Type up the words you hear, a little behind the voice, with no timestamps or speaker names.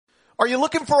Are you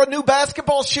looking for a new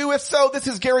basketball shoe? If so, this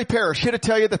is Gary Parrish here to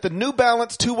tell you that the New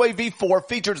Balance Two-Way V4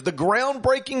 features the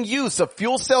groundbreaking use of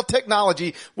fuel cell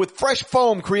technology with fresh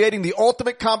foam, creating the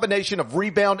ultimate combination of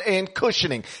rebound and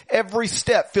cushioning. Every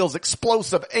step feels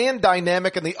explosive and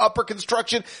dynamic, and the upper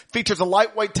construction features a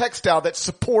lightweight textile that's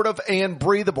supportive and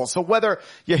breathable. So whether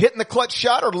you're hitting the clutch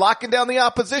shot or locking down the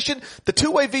opposition, the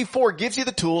Two-Way V4 gives you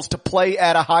the tools to play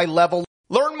at a high level.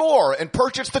 Learn more and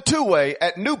purchase the Two-Way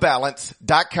at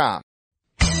newbalance.com.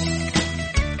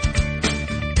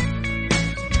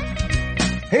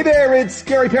 Hey there, it's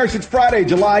Gary Parrish. It's Friday,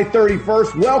 July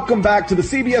 31st. Welcome back to the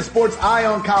CBS Sports Eye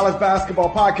on College Basketball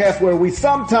podcast, where we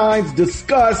sometimes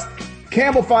discuss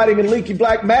camel fighting and leaky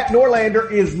black. Matt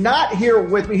Norlander is not here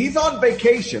with me. He's on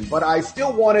vacation, but I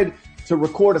still wanted to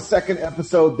record a second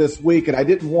episode this week, and I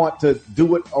didn't want to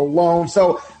do it alone.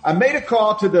 So I made a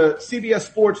call to the CBS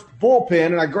Sports bullpen,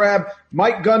 and I grabbed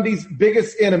Mike Gundy's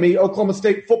biggest enemy, Oklahoma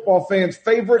State football fans'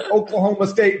 favorite Oklahoma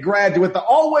State graduate, the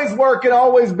always working,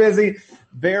 always busy,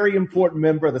 very important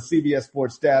member of the CBS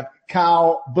Sports staff,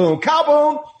 Kyle Boone. Kyle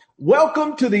Boone,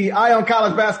 welcome to the Eye on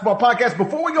College Basketball podcast.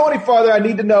 Before we go any further, I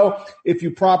need to know if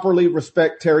you properly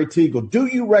respect Terry Teague. Do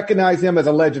you recognize him as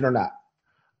a legend or not?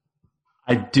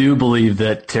 I do believe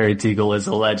that Terry Teague is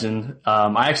a legend.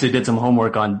 I actually did some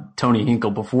homework on Tony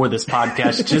Hinkle before this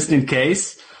podcast, just in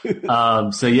case.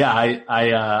 So yeah,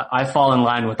 I fall in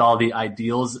line with all the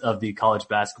ideals of the college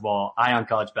basketball, Eye on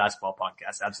College Basketball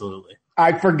podcast. Absolutely.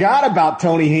 I forgot about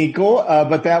Tony Hinkle,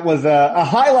 but that was a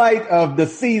highlight of the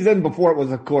season before it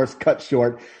was, of course, cut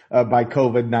short by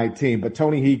COVID-19. But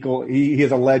Tony Hinkle, he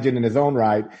is a legend in his own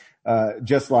right.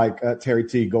 Just like Terry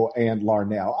Teague and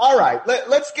Larnell. All right,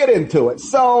 let's get into it.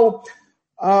 So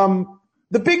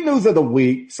the big news of the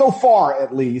week, so far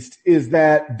at least, is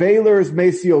that Baylor's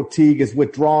MaCio Teague is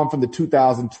withdrawn from the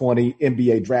 2020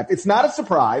 NBA draft. It's not a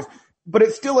surprise, but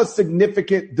it's still a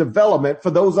significant development.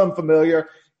 For those unfamiliar,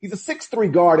 he's a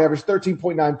 6'3" guard, averaged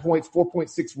 13.9 points,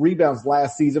 4.6 rebounds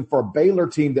last season for a Baylor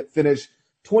team that finished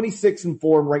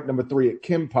 26-4 and ranked number 3 at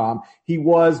KenPom. He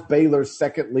was Baylor's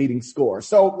second leading scorer.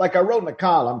 So like I wrote in the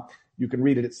column, you can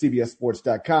read it at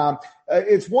cbssports.com.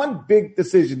 It's one big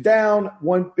decision down,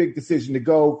 one big decision to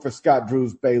go for Scott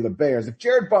Drew's Baylor Bears. If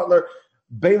Jared Butler,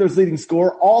 Baylor's leading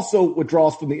scorer, also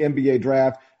withdraws from the NBA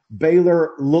draft,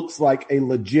 Baylor looks like a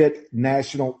legit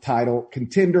national title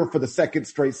contender for the second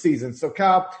straight season. So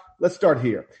Kyle, let's start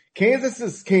here. Kansas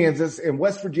is Kansas, and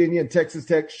West Virginia and Texas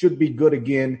Tech should be good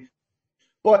again.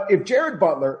 But if Jared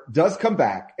Butler does come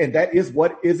back, and that is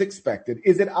what is expected,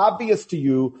 is it obvious to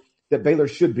you that Baylor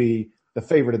should be the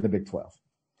favorite in the Big 12?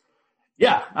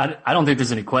 Yeah, I don't think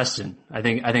there's any question. I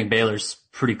think Baylor's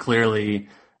pretty clearly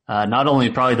not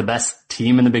only probably the best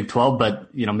team in the Big 12,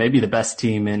 but maybe the best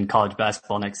team in college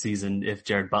basketball next season if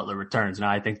Jared Butler returns.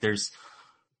 Now I think there's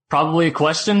probably a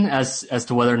question as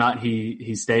to whether or not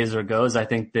he stays or goes. I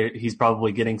think that he's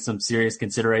probably getting some serious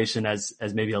consideration as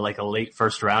maybe like a late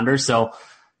first rounder. So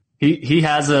he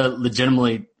has a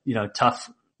legitimately, tough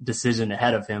decision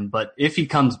ahead of him. But if he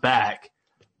comes back,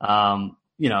 like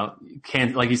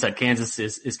you said, Kansas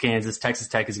is Kansas. Texas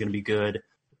Tech is going to be good.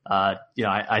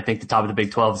 I think the top of the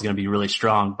Big 12 is going to be really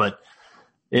strong. But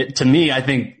to me, I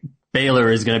think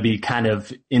Baylor is going to be kind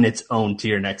of in its own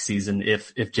tier next season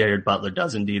if Jared Butler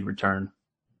does indeed return.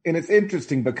 And it's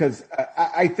interesting because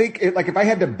I think if I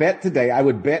had to bet today, I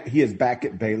would bet he is back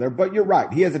at Baylor. But you're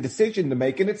right. He has a decision to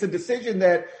make, and it's a decision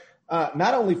that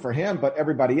not only for him, but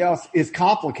everybody else is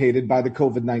complicated by the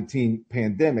COVID-19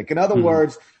 pandemic. In other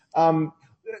words,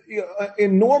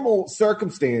 in normal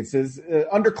circumstances,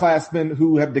 underclassmen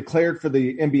who have declared for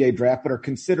the NBA draft but are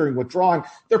considering withdrawing,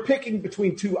 they're picking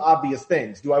between two obvious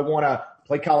things. Do I want to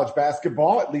play college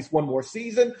basketball at least one more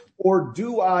season, or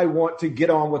do I want to get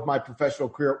on with my professional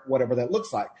career, whatever that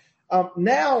looks like?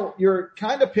 Now you're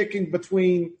kind of picking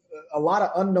between a lot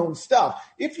of unknown stuff.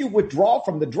 If you withdraw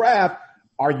from the draft,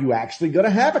 are you actually going to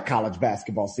have a college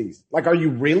basketball season? Like, are you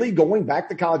really going back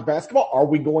to college basketball? Are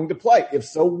we going to play? If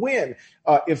so, when?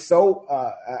 If so,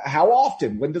 how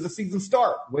often? When does the season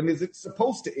start? When is it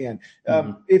supposed to end?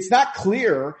 It's not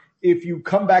clear if you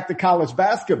come back to college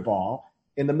basketball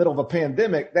in the middle of a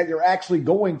pandemic that you're actually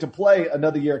going to play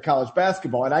another year of college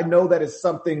basketball. And I know that is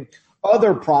something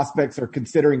other prospects are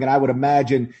considering, and I would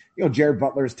imagine, Jared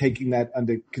Butler is taking that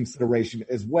under consideration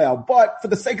as well. But for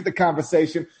the sake of the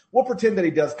conversation, we'll pretend that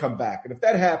he does come back. And if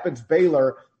that happens,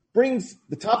 Baylor brings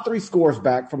the top 3 scorers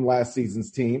back from last season's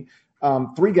team,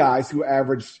 3 guys who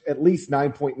averaged at least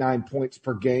 9.9 points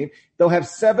per game. They'll have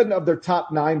 7 of their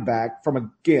top 9 back from,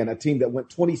 again, a team that went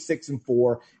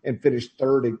 26-4 and finished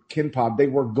 3rd in KenPom. They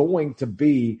were going to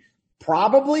be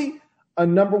probably a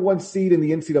number 1 seed in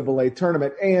the NCAA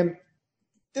tournament. And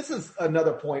this is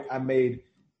another point I made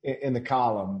in the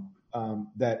column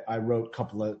that I wrote a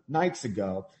couple of nights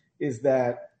ago, is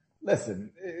that,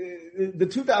 listen, the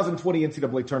 2020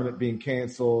 NCAA tournament being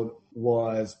canceled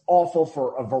was awful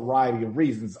for a variety of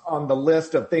reasons. On the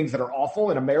list of things that are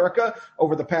awful in America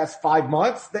over the past 5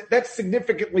 months, that's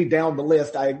significantly down the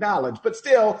list, I acknowledge. But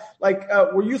still,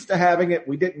 we're used to having it.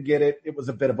 We didn't get it. It was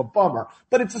a bit of a bummer.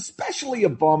 But it's especially a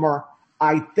bummer,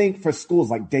 I think, for schools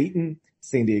like Dayton,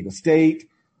 San Diego State,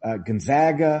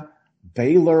 Gonzaga,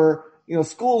 Baylor,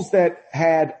 schools that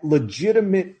had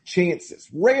legitimate chances,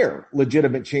 rare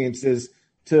legitimate chances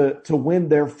to win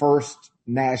their first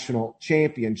national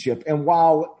championship. And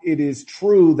while it is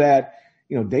true that,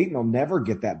 Dayton will never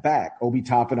get that back, Obi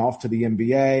Toppin off to the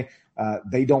NBA,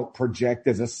 they don't project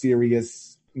as a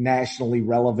serious nationally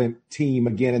relevant team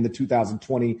again in the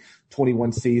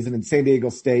 2020-21 season. And San Diego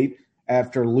State,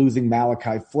 after losing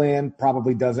Malachi Flynn,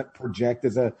 probably doesn't project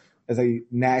as a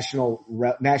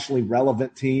nationally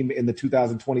relevant team in the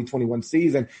 2020-21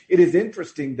 season. It is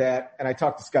interesting that, and I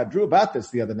talked to Scott Drew about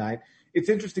this the other night, it's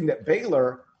interesting that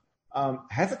Baylor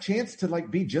has a chance to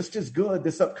be just as good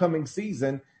this upcoming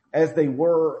season as they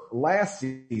were last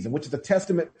season, which is a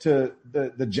testament to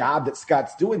the job that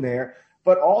Scott's doing there,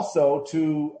 but also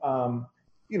to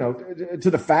to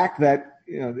the fact that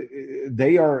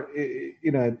they are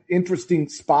in an interesting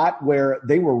spot where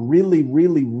they were really,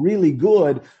 really, really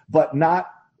good, but not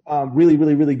really,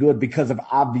 really, really good because of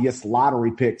obvious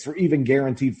lottery picks or even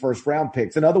guaranteed first round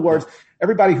picks. In other words,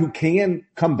 everybody who can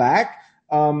come back,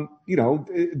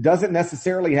 doesn't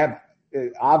necessarily have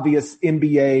obvious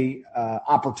NBA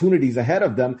opportunities ahead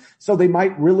of them. So they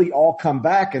might really all come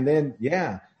back. And then,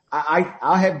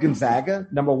 I have Gonzaga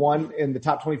number one in the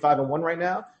top 25 and 1 right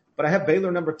now, but I have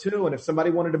Baylor number 2. And if somebody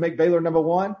wanted to make Baylor number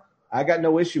 1, I got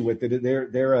no issue with it.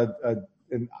 They're a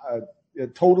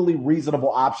totally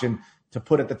reasonable option to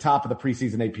put at the top of the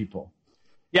preseason AP poll.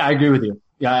 Yeah, I agree with you.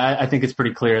 Yeah, I think it's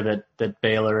pretty clear that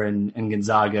Baylor and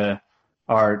Gonzaga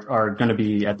are going to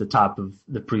be at the top of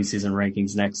the preseason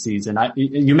rankings next season.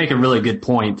 You make a really good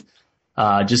point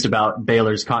just about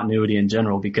Baylor's continuity in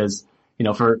general, because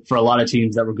for a lot of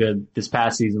teams that were good this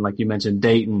past season, like you mentioned,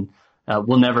 Dayton,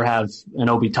 will never have an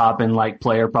Obi Toppin like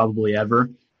player, probably ever.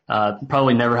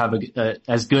 Probably never have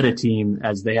as good a team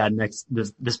as they had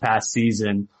this past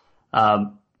season.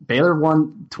 Baylor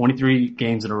won 23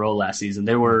 games in a row last season.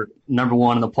 They were number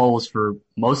 1 in the polls for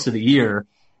most of the year,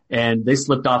 and they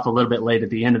slipped off a little bit late at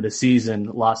the end of the season,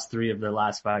 lost 3 of their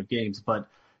last 5 games. But,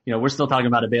 we're still talking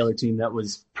about a Baylor team that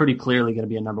was pretty clearly going to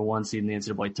be a number 1 seed in the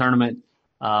NCAA tournament.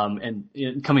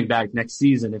 And coming back next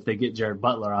season, if they get Jared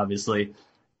Butler, obviously,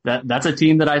 that's a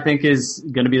team that I think is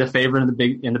going to be the favorite in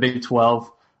the Big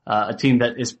 12, a team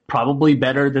that is probably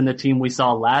better than the team we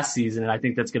saw last season. And I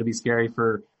think that's going to be scary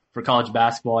for college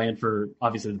basketball and for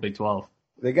obviously the Big 12.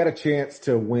 They got a chance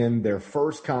to win their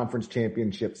first conference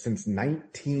championship since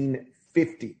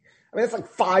 1950. I mean, it's like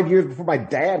 5 years before my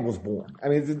dad was born. I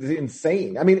mean, it's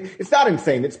insane. I mean, it's not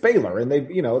insane. It's Baylor, and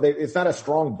it's not a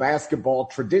strong basketball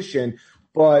tradition.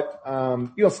 But,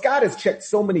 Scott has checked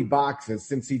so many boxes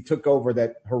since he took over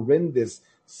that horrendous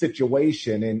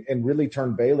situation and really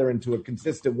turned Baylor into a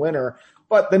consistent winner.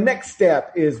 But the next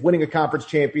step is winning a conference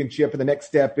championship, and the next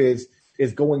step is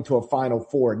going to a Final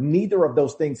Four. Neither of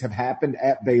those things have happened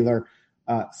at Baylor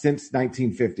since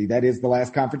 1950. That is the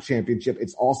last conference championship.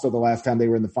 It's also the last time they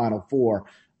were in the Final Four.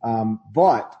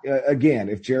 But again,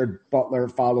 if Jared Butler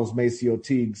follows MaCio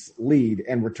Teague's lead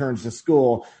and returns to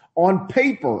school, on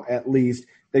paper at least,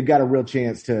 they've got a real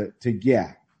chance to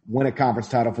win a conference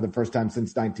title for the first time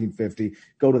since 1950,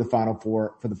 go to the Final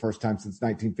Four for the first time since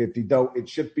 1950. Though it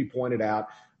should be pointed out,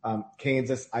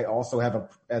 Kansas, I also have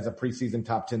as a preseason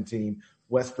top 10 team.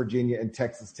 West Virginia and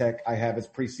Texas Tech, I have as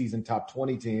preseason top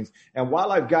 20 teams. And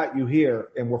while I've got you here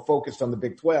and we're focused on the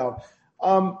Big 12,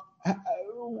 are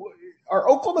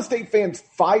Oklahoma State fans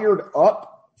fired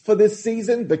up for this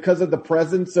season because of the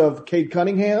presence of Cade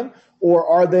Cunningham,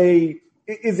 or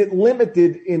is it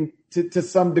limited to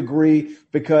some degree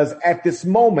because at this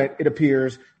moment it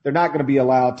appears they're not going to be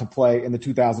allowed to play in the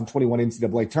 2021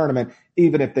 NCAA tournament,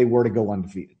 even if they were to go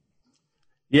undefeated?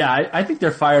 Yeah, I think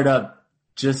they're fired up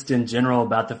just in general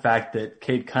about the fact that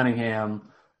Cade Cunningham,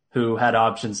 who had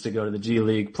options to go to the G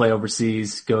League, play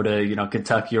overseas, go to,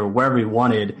 Kentucky or wherever he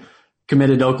wanted,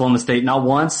 committed to Oklahoma State not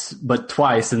once, but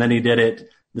twice. And then he did it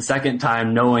the second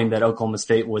time knowing that Oklahoma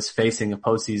State was facing a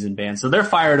postseason ban. So they're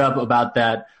fired up about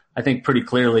that. I think pretty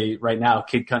clearly right now,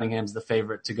 Cade Cunningham's the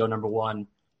favorite to go number 1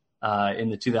 in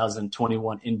the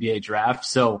 2021 NBA draft.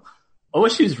 So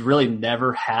OSU's really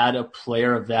never had a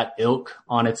player of that ilk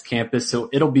on its campus. So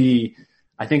it'll be,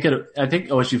 I think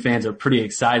OSU fans are pretty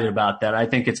excited about that. I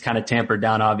think it's kind of tampered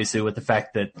down, obviously, with the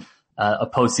fact that a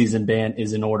postseason ban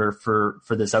is in order for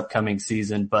this upcoming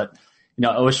season. But,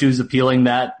 OSU is appealing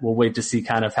that. We'll wait to see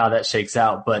kind of how that shakes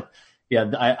out. But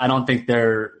yeah, I don't think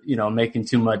they're, making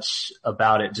too much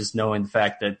about it, just knowing the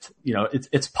fact that,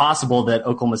 it's possible that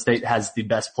Oklahoma State has the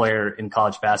best player in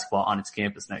college basketball on its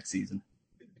campus next season.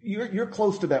 You're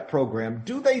close to that program.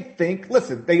 Do they think,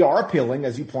 listen, they are appealing,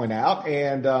 as you point out,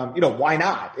 and, why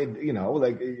not?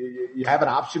 You have an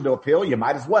option to appeal, you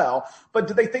might as well. But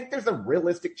do they think there's a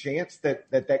realistic chance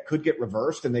that could get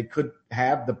reversed and they could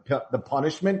have the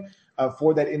punishment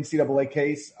for that NCAA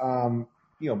case,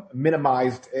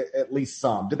 minimized at least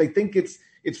some? Do they think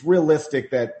it's realistic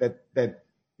that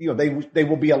they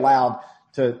will be allowed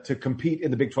to compete in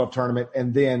the Big 12 tournament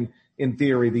and then, in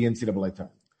theory, the NCAA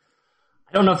tournament?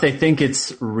 I don't know if they think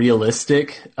it's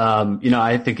realistic.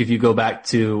 I think if you go back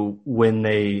to when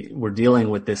they were dealing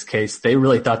with this case, they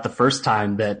really thought the first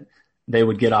time that they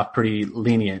would get off pretty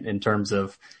lenient in terms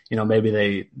of,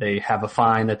 maybe they have a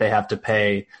fine that they have to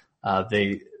pay.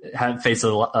 They face a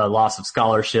loss of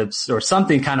scholarships or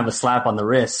something, kind of a slap on the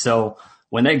wrist. So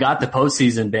when they got the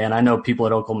postseason ban, I know people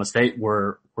at Oklahoma State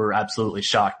were absolutely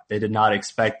shocked. They did not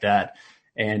expect that.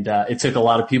 And it took a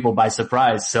lot of people by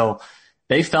surprise. So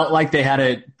they felt like they had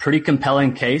a pretty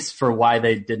compelling case for why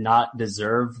they did not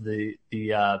deserve the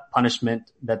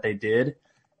punishment that they did.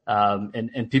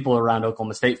 And people around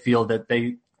Oklahoma State feel that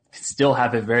they still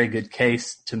have a very good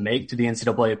case to make to the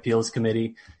NCAA Appeals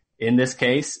Committee in this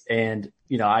case. And,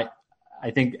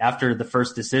 I think after the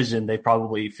first decision, they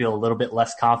probably feel a little bit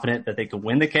less confident that they could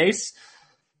win the case.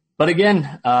 But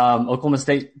again, Oklahoma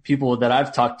State people that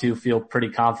I've talked to feel pretty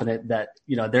confident that,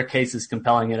 their case is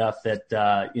compelling enough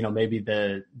that, maybe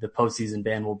the postseason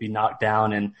ban will be knocked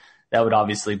down, and that would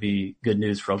obviously be good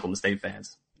news for Oklahoma State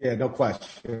fans. Yeah, no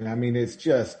question. I mean, it's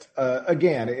just,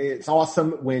 again, it's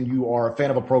awesome when you are a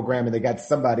fan of a program and they got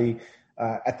somebody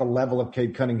at the level of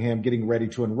Cade Cunningham getting ready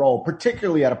to enroll,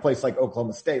 particularly at a place like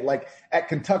Oklahoma State. Like at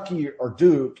Kentucky or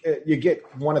Duke, you get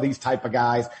one of these type of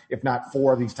guys, if not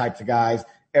four of these types of guys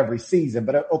every season.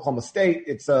 But at Oklahoma State,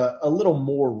 it's a little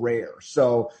more rare.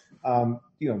 So,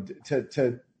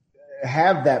 to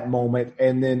have that moment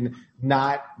and then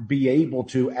not be able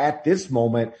to, at this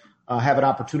moment, have an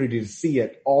opportunity to see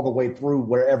it all the way through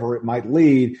wherever it might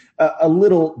lead, a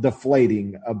little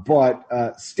deflating. But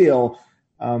still,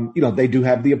 they do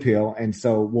have the appeal. And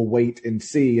so we'll wait and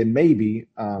see. And maybe,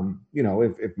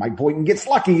 if Mike Boynton gets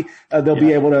lucky, they'll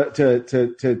be able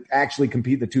to actually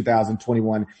compete in the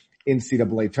 2021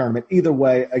 NCAA tournament. Either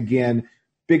way, again,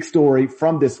 big story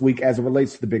from this week as it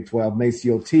relates to the Big 12.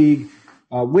 MaCio Teague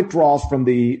withdraws from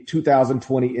the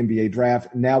 2020 NBA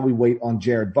draft. Now we wait on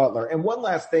Jared Butler. And one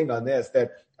last thing on this that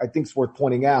I think is worth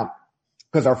pointing out,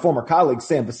 because our former colleague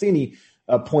Sam Vecini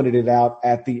pointed it out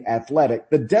at The Athletic.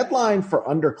 The deadline for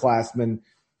underclassmen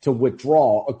to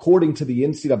withdraw, according to the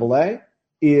NCAA,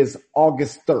 is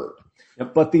August 3rd.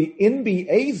 Yep. But the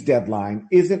NBA's deadline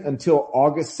isn't until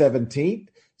August 17th.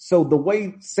 So the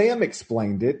way Sam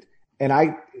explained it, and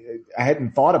I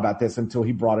hadn't thought about this until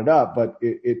he brought it up, but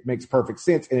it makes perfect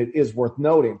sense, and it is worth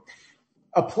noting.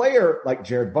 A player like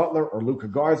Jared Butler or Luka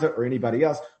Garza or anybody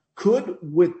else could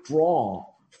withdraw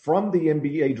from the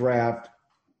NBA draft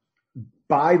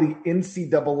by the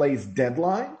NCAA's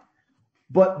deadline,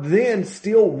 but then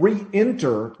still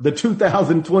re-enter the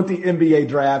 2020 NBA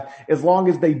draft as long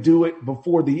as they do it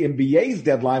before the NBA's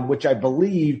deadline, which I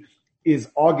believe is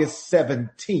August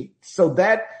 17th. So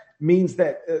that means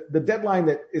that the deadline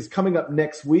that is coming up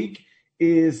next week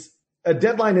is a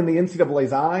deadline in the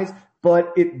NCAA's eyes,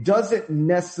 but it doesn't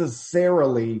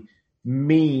necessarily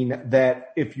mean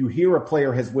that if you hear a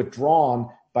player has withdrawn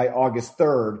by August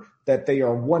 3rd, that they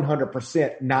are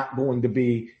 100% not going to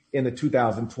be in the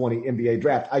 2020 NBA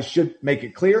draft. I should make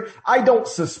it clear. I don't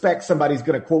suspect somebody's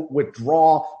going to, quote,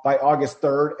 withdraw by August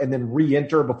 3rd and then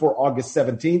re-enter before August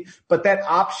 17th, but that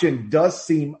option does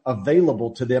seem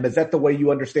available to them. Is that the way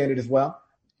you understand it as well?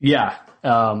 Yeah.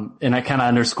 And that kind of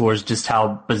underscores just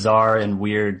how bizarre and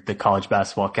weird the college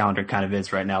basketball calendar kind of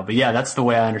is right now. But yeah, that's the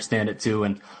way I understand it too.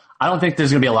 And I don't think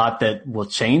there's going to be a lot that will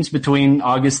change between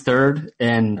August 3rd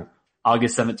and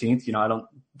August 17th.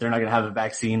 They're not going to have a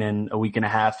vaccine in a week and a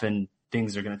half, and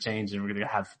things are going to change, and we're going to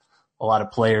have a lot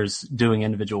of players doing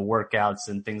individual workouts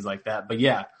and things like that. But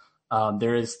yeah,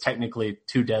 there is technically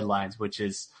two deadlines, which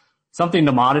is something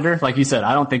to monitor. Like you said,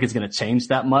 I don't think it's going to change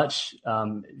that much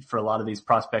for a lot of these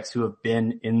prospects who have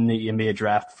been in the NBA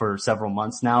draft for several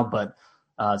months now, but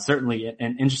certainly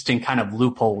an interesting kind of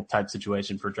loophole type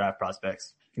situation for draft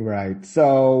prospects. Right.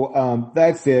 So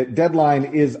that's it.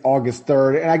 Deadline is August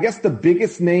 3rd. And I guess the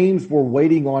biggest names we're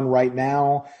waiting on right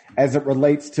now as it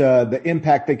relates to the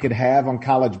impact they could have on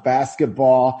college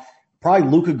basketball, probably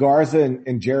Luka Garza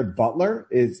and Jared Butler,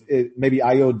 is maybe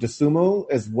Ayo Dosunmu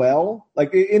as well.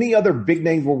 Like any other big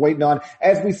names we're waiting on.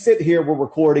 As we sit here, we're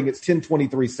recording. It's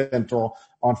 10:23 Central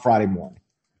on Friday morning.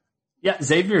 Yeah,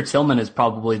 Xavier Tillman is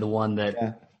probably the one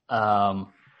that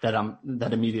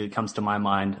that immediately comes to my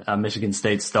mind. Michigan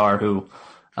State star who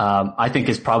I think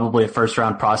is probably a first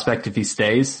round prospect if he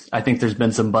stays. I think there's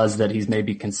been some buzz that he's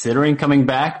maybe considering coming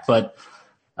back, but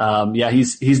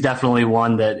he's definitely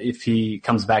one that if he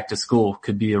comes back to school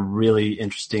could be a really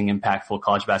interesting, impactful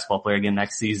college basketball player again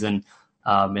next season.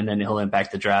 And then he'll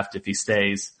impact the draft if he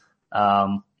stays.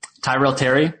 Tyrell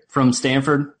Terry from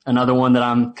Stanford, another one that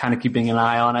I'm kind of keeping an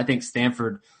eye on. I think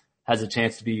Stanford has a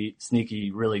chance to be sneaky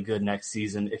really good next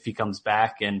season if he comes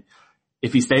back. And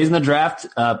if he stays in the draft,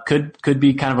 could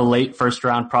be kind of a late first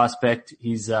round prospect.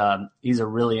 He's a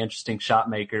really interesting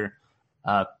shot maker.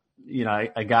 A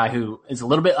guy who is a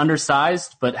little bit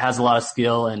undersized, but has a lot of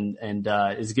skill and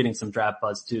is getting some draft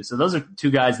buzz too. So those are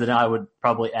two guys that I would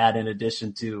probably add in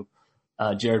addition to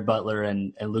Jared Butler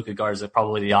and Luka Garza,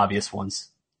 probably the obvious ones.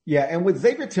 Yeah, and with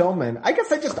Xavier Tillman, I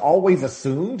guess I just always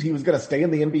assumed he was going to stay in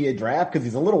the NBA draft because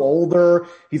he's a little older.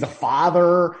 He's a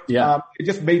father. Yeah. It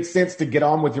just made sense to get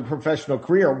on with your professional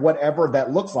career, whatever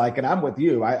that looks like. And I'm with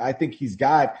you. I think he's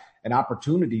got an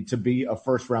opportunity to be a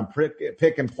first-round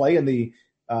pick and play in the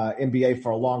NBA for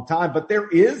a long time. But there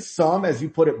is some, as you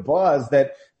put it, buzz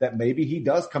that maybe he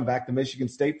does come back to Michigan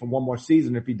State for one more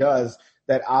season. If he does,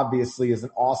 that obviously is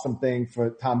an awesome thing for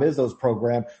Tom Izzo's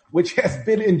program, which has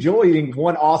been enjoying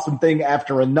one awesome thing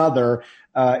after another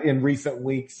in recent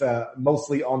weeks,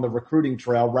 mostly on the recruiting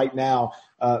trail. Right now,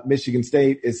 Michigan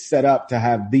State is set up to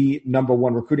have the number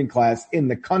one recruiting class in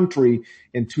the country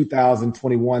in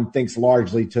 2021, thanks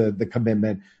largely to the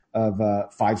commitment of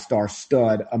five-star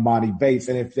stud Amani Bates.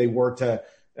 And if they were to,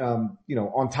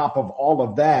 on top of all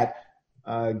of that,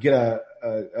 get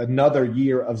another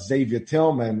year of Xavier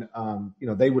Tillman,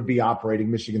 they would be operating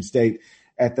Michigan State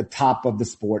at the top of the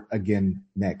sport again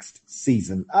next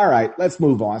season. All right, let's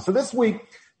move on. So this week,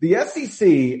 the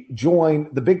SEC joined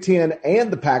the Big Ten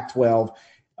and the Pac-12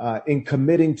 in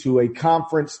committing to a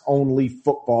conference-only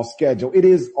football schedule. It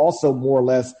is also more or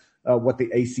less what the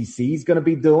ACC is going to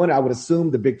be doing. I would assume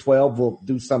the Big 12 will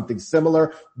do something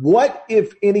similar. What,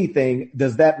 if anything,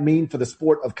 does that mean for the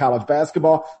sport of college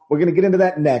basketball? We're going to get into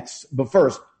that next. But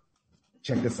first,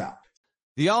 check this out.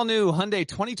 The all-new Hyundai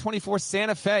 2024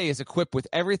 Santa Fe is equipped with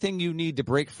everything you need to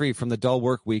break free from the dull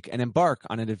work week and embark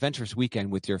on an adventurous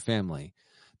weekend with your family.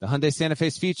 The Hyundai Santa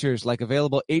Fe's features like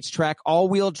available H-Track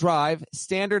all-wheel drive,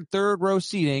 standard third-row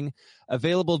seating,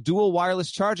 available dual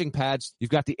wireless charging pads. You've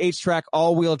got the H-Track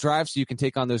all-wheel drive so you can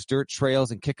take on those dirt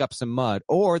trails and kick up some mud.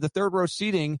 Or the third-row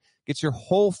seating gets your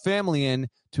whole family in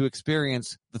to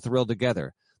experience the thrill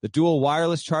together. The dual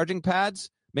wireless charging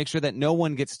pads make sure that no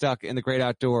one gets stuck in the great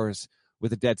outdoors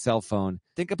with a dead cell phone.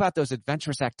 Think about those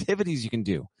adventurous activities you can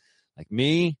do, like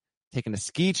me, taking a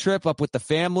ski trip up with the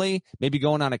family, maybe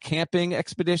going on a camping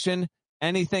expedition,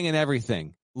 anything and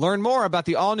everything. Learn more about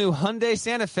the all-new Hyundai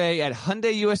Santa Fe at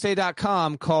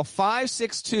HyundaiUSA.com. Call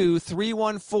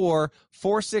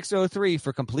 562-314-4603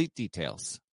 for complete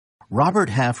details. Robert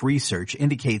Half research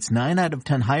indicates 9 out of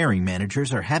 10 hiring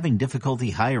managers are having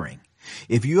difficulty hiring.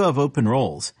 If you have open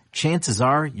roles, chances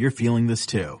are you're feeling this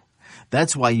too.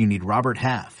 That's why you need Robert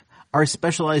Half. Our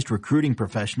specialized recruiting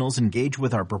professionals engage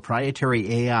with our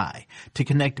proprietary AI to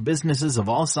connect businesses of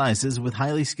all sizes with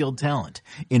highly skilled talent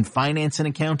in finance and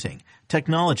accounting,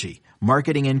 technology,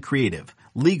 marketing and creative,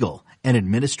 legal, and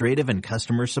administrative and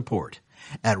customer support.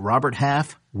 At Robert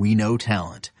Half, we know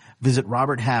talent. Visit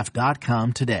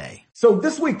roberthalf.com today. So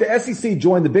this week, the SEC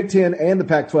joined the Big Ten and the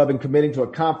Pac-12 in committing to a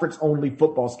conference-only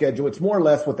football schedule. It's more or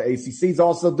less what the ACC is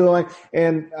also doing.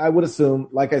 And I would assume,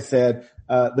 like I said,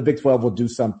 the Big 12 will do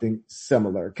something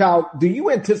similar. Kyle, do you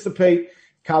anticipate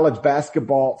college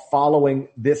basketball following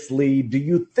this lead? Do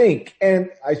you think,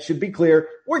 and I should be clear,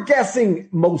 we're guessing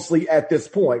mostly at this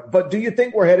point, but do you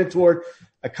think we're headed toward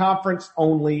a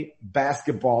conference-only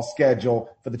basketball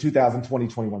schedule for the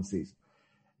 2020-21 season?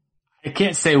 I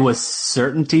can't say with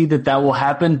certainty that will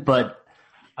happen, but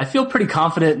I feel pretty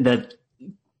confident that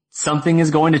something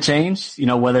is going to change,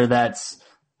 whether that's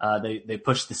they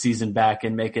push the season back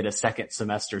and make it a second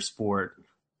semester sport,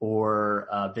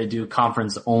 or they do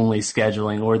conference only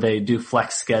scheduling, or they do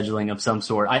flex scheduling of some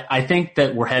sort. I think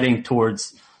that we're heading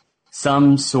towards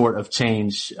some sort of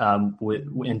change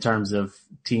in terms of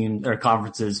team or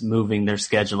conferences moving their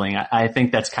scheduling. I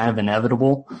think that's kind of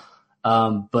inevitable.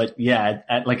 But yeah,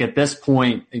 at this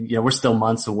point, we're still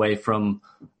months away from,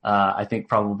 I think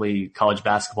probably college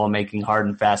basketball making hard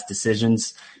and fast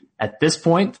decisions at this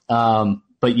point.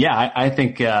 But yeah, I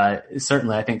think,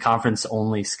 certainly I think conference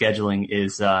only scheduling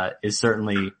is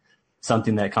certainly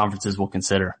something that conferences will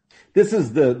consider. This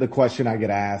is the question I get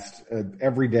asked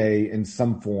every day in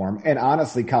some form. And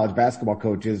honestly, college basketball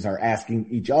coaches are asking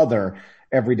each other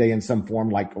every day in some form,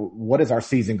 like, what is our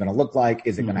season going to look like?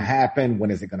 Is it going to happen?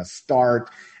 When is it going to start?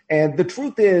 And the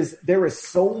truth is, there is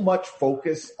so much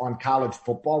focus on college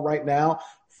football right now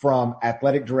from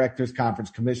athletic directors, conference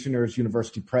commissioners,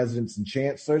 university presidents, and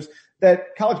chancellors,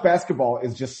 that college basketball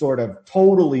is just sort of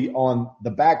totally on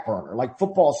the back burner. Like,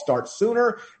 football starts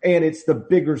sooner and it's the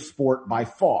bigger sport by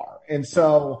far. And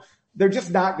so they're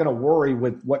just not going to worry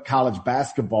with what college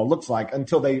basketball looks like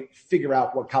until they figure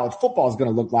out what college football is going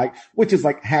to look like, which is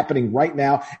like happening right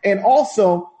now. And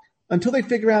also until they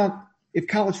figure out if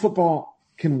college football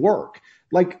can work.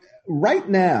 Like right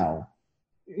now,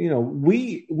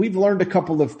 we've learned a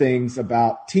couple of things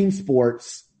about team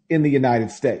sports in the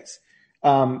United States.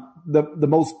 The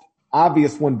most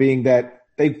obvious one being that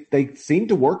they seem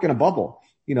to work in a bubble.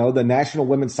 The National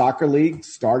Women's Soccer League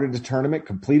started a tournament,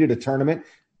 completed a tournament,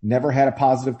 never had a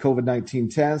positive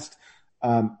COVID-19 test.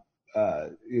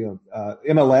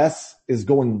 MLS is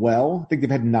going well. I think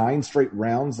they've had 9 straight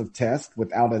rounds of tests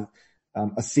without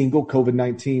a single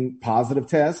COVID-19 positive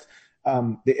test.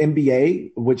 The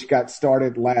NBA, which got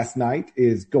started last night,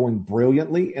 is going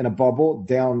brilliantly in a bubble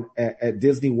down at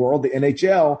Disney World. The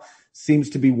NHL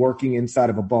seems to be working inside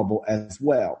of a bubble as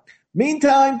well.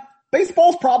 Meantime,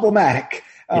 baseball's problematic.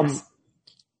 Yes.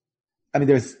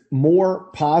 There's more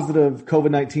positive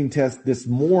COVID-19 tests this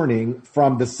morning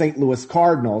from the St. Louis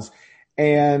Cardinals,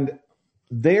 and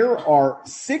there are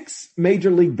 6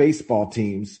 Major League Baseball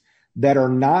teams that are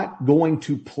not going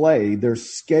to play their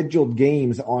scheduled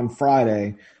games on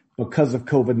Friday because of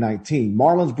COVID-19.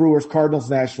 Marlins, Brewers, Cardinals,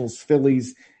 Nationals,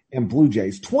 Phillies, and Blue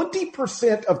Jays.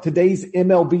 20% of today's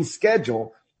MLB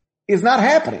schedule is not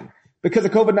happening because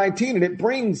of COVID-19, and it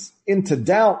brings into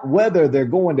doubt whether they're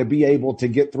going to be able to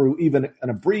get through even an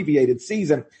abbreviated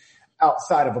season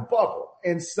outside of a bubble.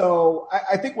 And so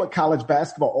I think what college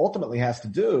basketball ultimately has to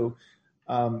do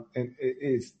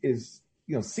is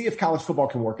see if college football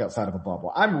can work outside of a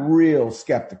bubble. I'm real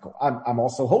skeptical. I'm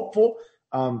also hopeful.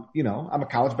 I'm a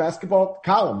college basketball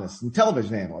columnist and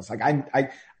television analyst. Like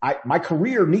my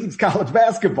career needs college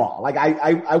basketball. Like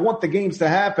I want the games to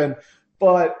happen,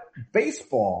 but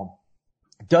baseball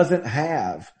doesn't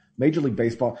have Major League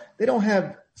Baseball. They don't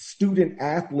have student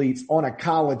athletes on a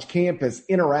college campus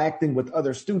interacting with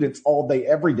other students all day,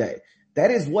 every day. That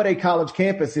is what a college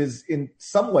campus is in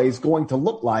some ways going to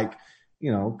look like,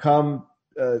 come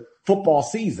football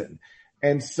season.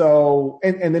 And so,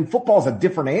 and then football is a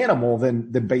different animal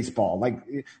than baseball. Like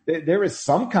there is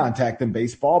some contact in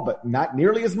baseball, but not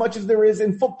nearly as much as there is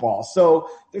in football. So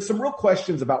there's some real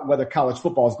questions about whether college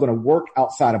football is going to work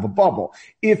outside of a bubble.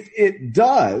 If it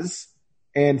does,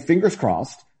 and fingers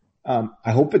crossed,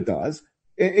 I hope it does.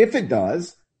 If it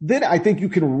does, then I think you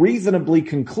can reasonably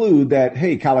conclude that,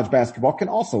 hey, college basketball can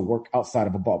also work outside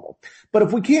of a bubble. But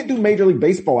if we can't do Major League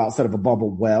Baseball outside of a bubble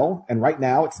well, and right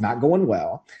now it's not going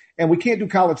well, and we can't do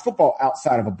college football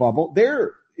outside of a bubble,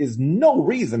 there is no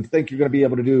reason to think you're going to be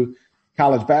able to do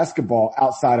college basketball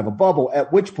outside of a bubble,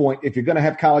 at which point, if you're going to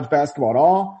have college basketball at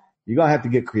all, you're going to have to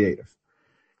get creative.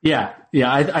 Yeah.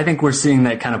 I think we're seeing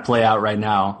that kind of play out right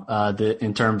now,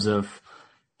 in terms of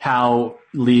how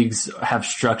leagues have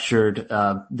structured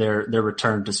their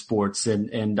return to sports.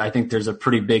 And I think there's a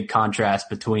pretty big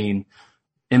contrast between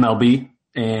MLB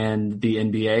and the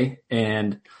NBA.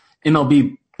 And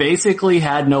MLB basically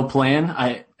had no plan.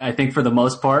 I think for the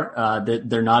most part, that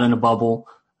they're not in a bubble.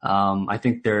 I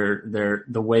think the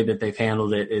way that they've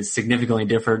handled it is significantly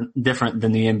different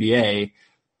than the NBA,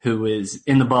 who is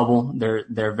in the bubble.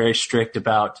 They're very strict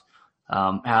about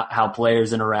how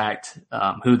players interact,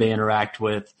 who they interact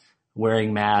with,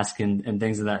 wearing masks and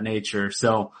things of that nature.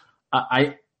 So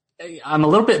I'm a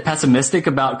little bit pessimistic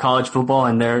about college football,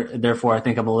 and therefore I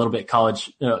think I'm a little bit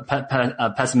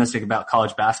pessimistic about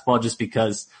college basketball, just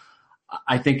because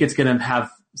I think it's going to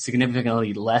have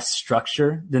significantly less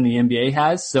structure than the NBA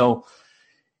has. So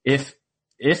if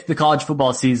the college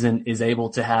football season is able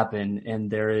to happen,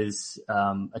 and there is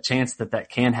a chance that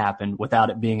can happen without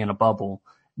it being in a bubble,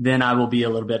 then I will be a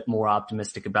little bit more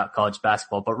optimistic about college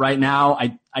basketball. But right now,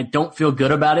 I don't feel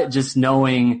good about it, just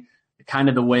knowing kind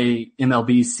of the way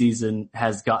MLB's season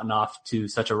has gotten off to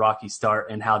such a rocky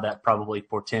start and how that probably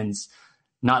portends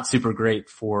not super great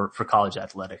for college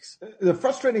athletics. The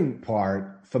frustrating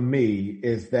part for me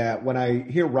is that when I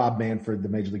hear Rob Manfred, the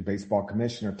Major League Baseball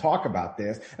commissioner, talk about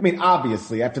this, I mean,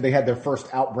 obviously, after they had their first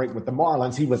outbreak with the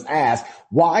Marlins, he was asked,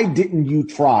 why didn't you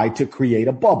try to create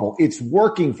a bubble? It's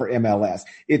working for MLS.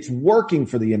 It's working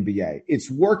for the NBA. It's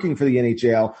working for the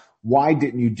NHL. Why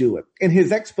didn't you do it? And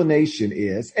his explanation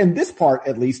is, and this part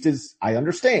at least is, I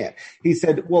understand. He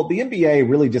said, well, the NBA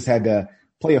really just had to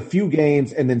play a few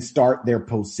games and then start their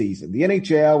postseason. The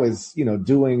NHL is,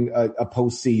 doing a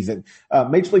postseason.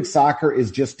 Major League Soccer is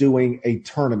just doing a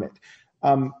tournament.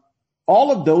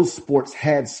 All of those sports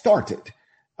had started.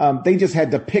 They just had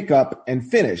to pick up and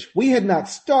finish. We had not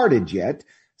started yet.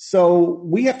 So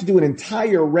we have to do an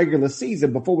entire regular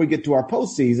season before we get to our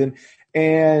postseason.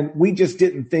 And we just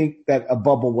didn't think that a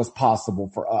bubble was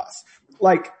possible for us.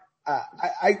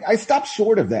 I stopped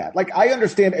short of that. I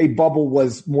understand a bubble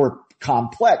was more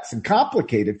complex and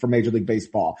complicated for Major League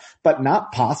Baseball, but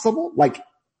not possible,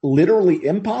 literally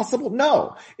impossible.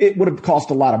 No, it would have cost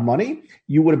a lot of money.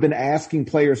 You would have been asking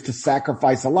players to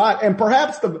sacrifice a lot. And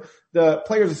perhaps the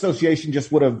Players Association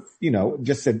just would have,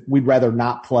 just said, we'd rather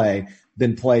not play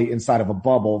than play inside of a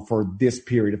bubble for this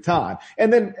period of time.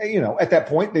 And then, at that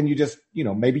point, then you just,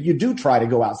 maybe you do try to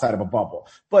go outside of a bubble,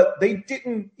 but they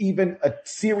didn't even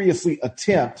seriously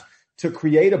attempt to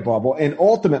create a bubble. And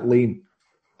ultimately,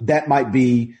 that might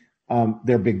be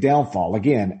their big downfall.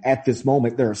 Again, at this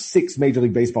moment, there are 6 Major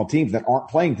League Baseball teams that aren't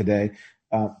playing today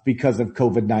because of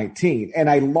COVID-19. And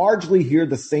I largely hear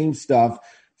the same stuff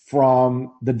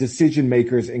from the decision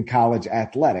makers in college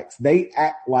athletics. They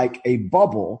act like a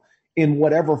bubble in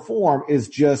whatever form is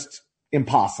just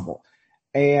impossible.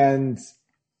 And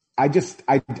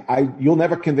you'll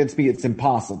never convince me it's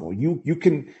impossible. You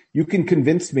can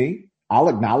convince me. I'll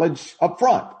acknowledge up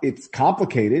front. It's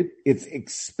complicated. It's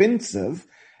expensive.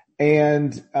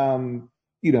 And,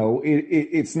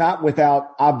 it's not without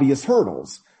obvious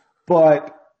hurdles.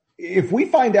 But if we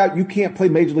find out you can't play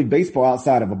Major League Baseball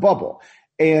outside of a bubble,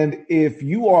 and if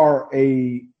you are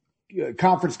a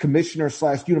conference commissioner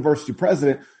 / university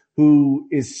president who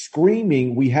is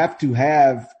screaming, we have to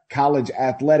have college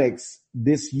athletics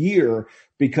this year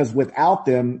because without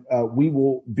them, we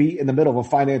will be in the middle of a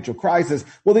financial crisis.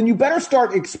 Well, then you better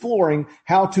start exploring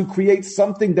how to create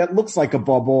something that looks like a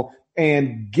bubble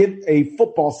and get a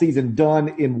football season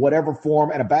done in whatever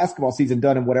form and a basketball season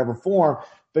done in whatever form,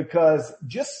 because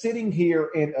just sitting here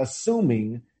and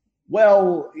assuming,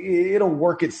 well, it'll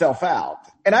work itself out.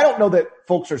 And I don't know that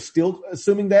folks are still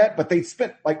assuming that, but they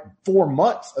spent 4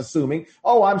 months assuming,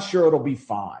 oh, I'm sure it'll be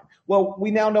fine. Well,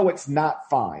 we now know it's not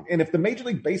fine. And if the Major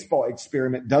League Baseball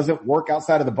experiment doesn't work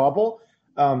outside of the bubble,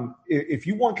 if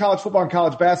you want college football and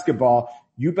college basketball,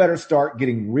 you better start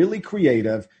getting really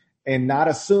creative and not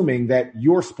assuming that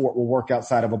your sport will work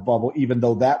outside of a bubble, even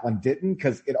though that one didn't,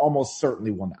 because it almost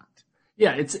certainly will not.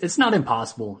 Yeah, it's not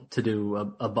impossible to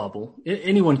do a bubble.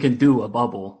 Anyone can do a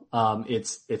bubble.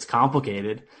 It's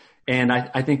complicated. And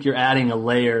I think you're adding a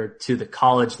layer to the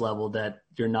college level that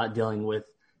you're not dealing with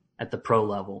at the pro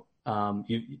level.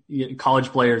 College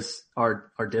players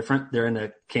are different. They're in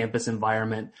a campus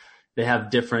environment. They have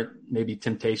different maybe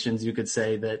temptations, you could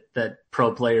say, that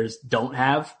pro players don't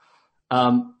have.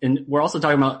 And we're also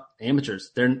talking about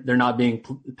amateurs. They're not being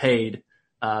paid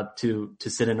to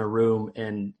sit in a room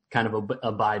and kind of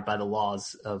abide by the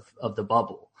laws of the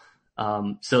bubble.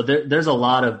 So there's a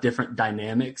lot of different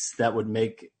dynamics that would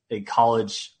make a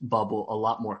college bubble a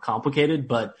lot more complicated.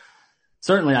 But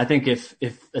certainly I think if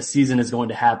a season is going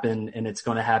to happen and it's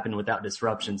going to happen without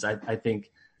disruptions, I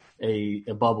think a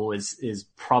bubble is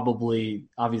probably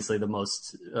obviously the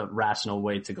most rational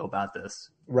way to go about this.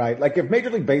 Right. If Major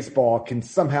League Baseball can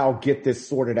somehow get this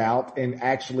sorted out and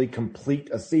actually complete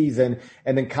a season,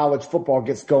 and then college football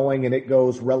gets going and it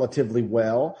goes relatively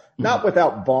well, not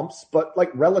without bumps, but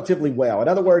relatively well. In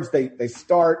other words, they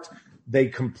start, they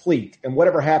complete, and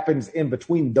whatever happens in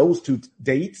between those two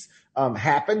dates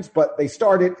happens, but they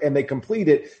start it and they complete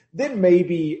it. Then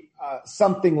maybe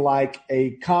something like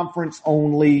a conference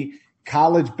only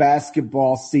college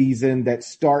basketball season that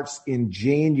starts in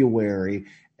January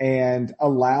and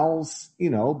allows,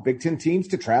 Big Ten teams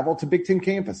to travel to Big Ten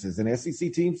campuses and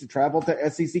SEC teams to travel to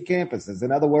SEC campuses.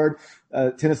 In other words,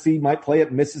 Tennessee might play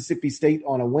at Mississippi State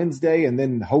on a Wednesday and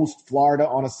then host Florida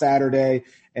on a Saturday,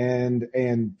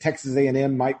 and Texas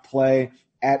A&M might play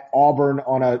at Auburn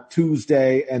on a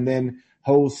Tuesday and then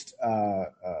host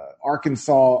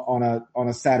Arkansas on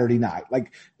a Saturday night.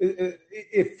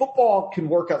 If football can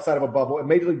work outside of a bubble and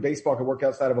Major League Baseball can work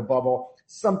outside of a bubble,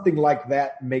 something like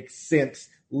that makes sense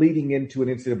leading into an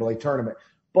NCAA tournament.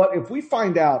 But if we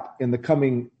find out in the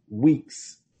coming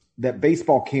weeks that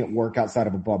baseball can't work outside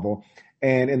of a bubble,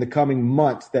 and in the coming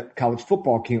months that college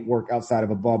football can't work outside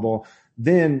of a bubble,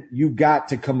 then you got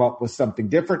to come up with something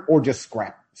different or just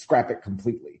scrap it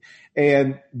completely.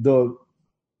 And the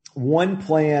one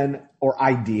plan or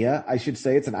idea, I should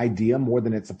say, it's an idea more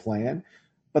than it's a plan,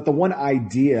 but the one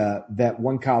idea that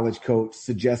one college coach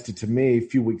suggested to me a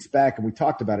few weeks back, and we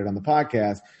talked about it on the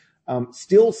podcast,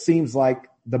 still seems like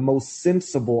the most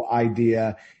sensible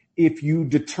idea if you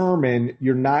determine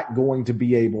you're not going to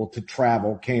be able to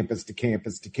travel campus to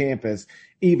campus to campus,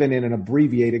 even in an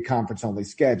abbreviated conference-only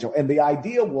schedule. And the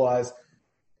idea was,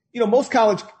 most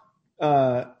college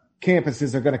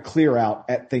campuses are going to clear out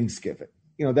at Thanksgiving.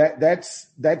 That's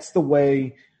the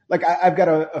way. Like I've got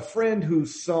a friend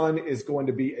whose son is going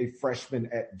to be a freshman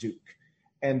at Duke,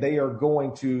 and they are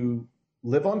going to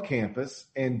live on campus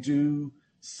and do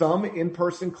some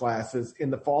in-person classes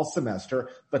in the fall semester,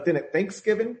 but then at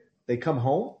Thanksgiving, they come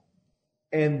home,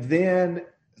 and then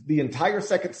the entire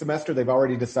second semester, they've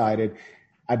already decided,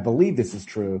 I believe this is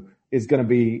true, is going to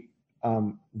be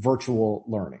virtual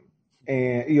learning.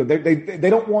 And they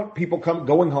don't want people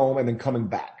going home and then coming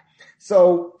back.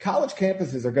 So college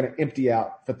campuses are going to empty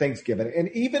out for Thanksgiving. And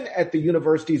even at the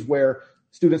universities where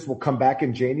students will come back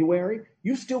in January,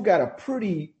 you've still got a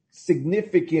pretty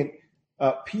significant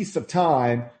piece of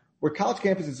time where college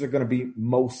campuses are going to be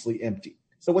mostly empty.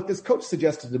 So what this coach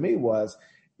suggested to me was,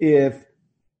 if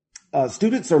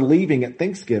students are leaving at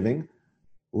Thanksgiving,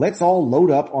 let's all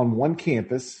load up on one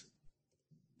campus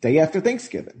day after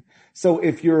Thanksgiving. So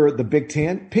if you're the Big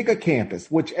Ten, pick a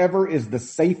campus, whichever is the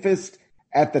safest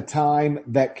at the time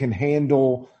that can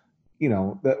handle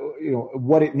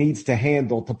what it needs to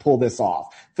handle to pull this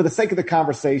off. For the sake of the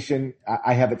conversation,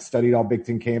 I haven't studied all Big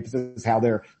Ten campuses, how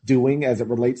they're doing as it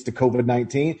relates to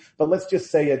COVID-19, but let's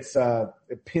just say it's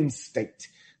Penn State.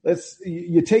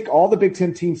 You take all the Big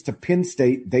Ten teams to Penn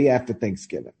State day after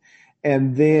Thanksgiving,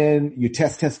 and then you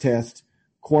test,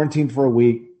 quarantine for a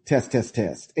week, test,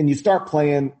 and you start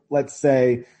playing, let's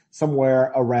say,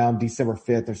 somewhere around December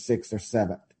 5th or 6th or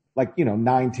 7th,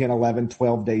 9, 10, 11,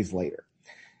 12 days later.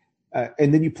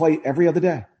 And then you play every other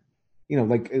day.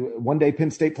 One day Penn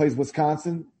State plays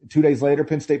Wisconsin. 2 days later,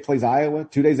 Penn State plays Iowa.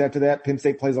 2 days after that, Penn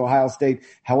State plays Ohio State.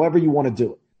 However you want to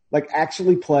do it.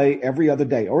 Actually play every other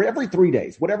day or every 3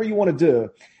 days, whatever you want to do.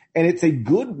 And it's a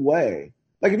good way.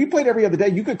 If you played every other day,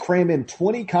 you could cram in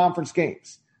 20 conference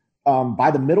games by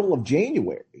the middle of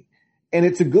January. And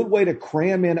it's a good way to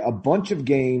cram in a bunch of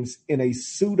games in a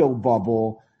pseudo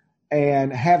bubble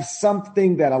and have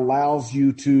something that allows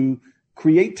you to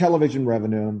create television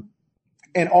revenue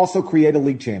and also create a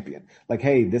league champion.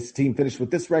 Hey, this team finished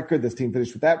with this record, this team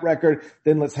finished with that record.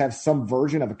 Then let's have some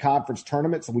version of a conference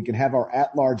tournament so we can have our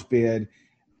at-large bid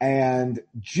and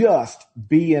just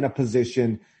be in a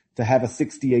position to have a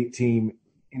 68-team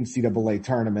NCAA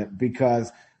tournament.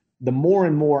 Because the more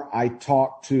and more I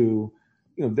talk to,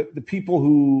 the people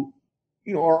who,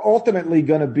 are ultimately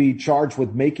going to be charged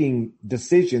with making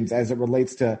decisions as it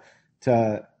relates to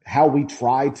how we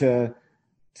try to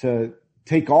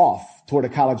take off toward a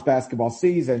college basketball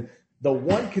season, the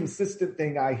one consistent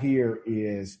thing I hear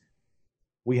is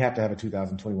we have to have a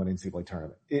 2021 NCAA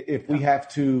tournament. If we have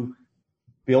to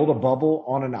build a bubble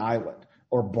on an island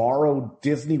or borrow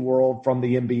Disney World from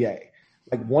the NBA,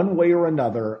 one way or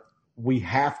another, we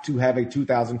have to have a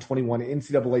 2021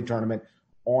 NCAA tournament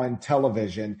on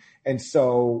television. And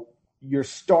so you're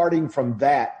starting from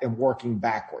that and working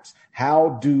backwards.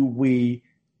 How do we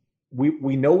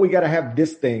know we got to have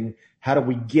this thing. How do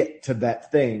we get to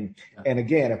that thing? And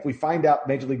again, if we find out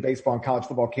Major League Baseball and college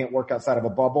football can't work outside of a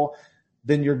bubble,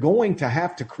 then you're going to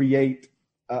have to create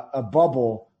a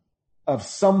bubble of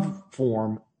some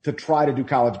form to try to do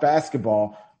college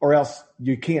basketball, or else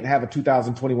you can't have a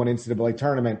 2021 NCAA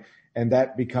tournament. And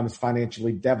that becomes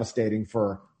financially devastating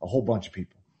for a whole bunch of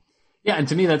people. Yeah, and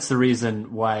to me, that's the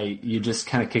reason why you just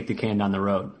kind of kick the can down the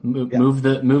road. Move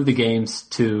the games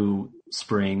to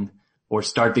spring, or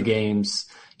start the games.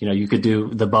 You could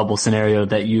do the bubble scenario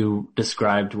that you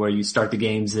described, where you start the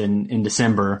games in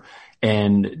December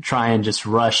and try and just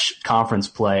rush conference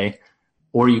play,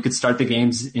 or you could start the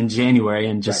games in January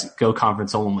and just go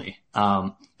conference only.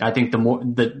 I think the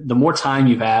more time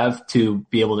you have to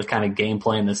be able to kind of game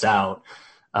plan this out,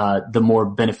 the more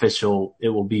beneficial it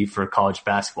will be for college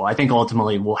basketball. I think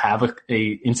ultimately we'll have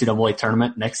a NCAA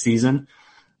tournament next season.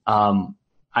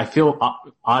 I feel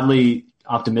oddly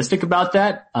optimistic about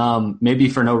that, maybe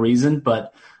for no reason,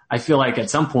 but I feel like at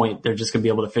some point they're just going to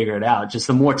be able to figure it out. Just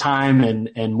the more time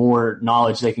and more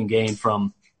knowledge they can gain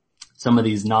from some of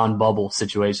these non-bubble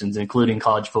situations, including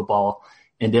college football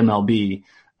and MLB,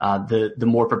 the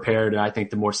more prepared, and I think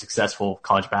the more successful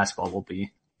college basketball will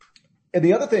be. And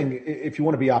the other thing, if you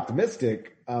want to be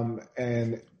optimistic,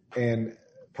 and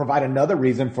provide another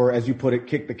reason for, as you put it,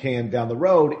 kick the can down the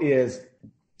road, is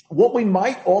what we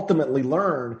might ultimately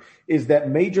learn is that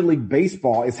Major League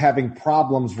Baseball is having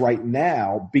problems right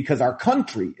now because our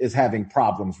country is having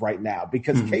problems right now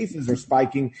because cases are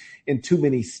spiking in too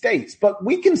many states. But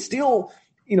we can still,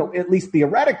 at least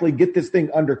theoretically, get this thing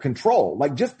under control.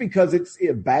 Like, just because it's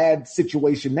a bad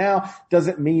situation now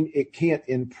doesn't mean it can't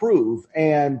improve.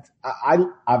 And I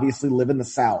obviously live in the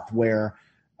South, where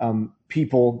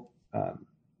people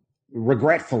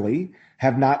regretfully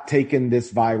have not taken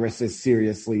this virus as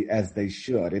seriously as they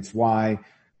should. It's why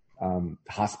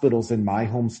hospitals in my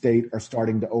home state are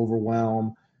starting to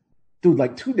overwhelm. Dude,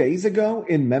 like 2 days ago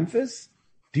in Memphis,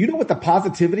 do you know what the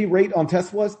positivity rate on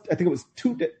tests was? I think it was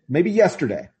maybe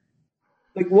yesterday.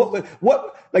 Like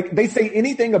what, like they say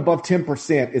anything above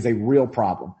 10% is a real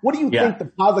problem. What do you think the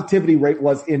positivity rate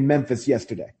was in Memphis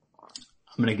yesterday?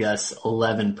 I'm going to guess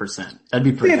 11%. That'd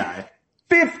be pretty high.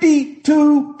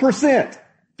 52%.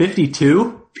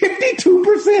 52?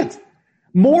 52%.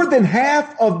 More than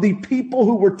half of the people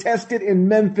who were tested in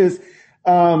Memphis,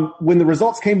 when the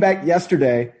results came back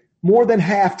yesterday, more than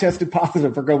half tested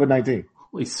positive for COVID-19.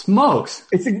 Holy smokes.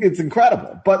 It's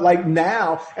incredible. But like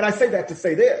now, and I say that to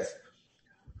say this,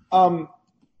 and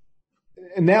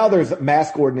now there's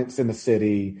mask ordinance in the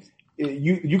city.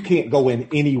 You can't go in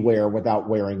anywhere without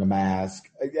wearing a mask.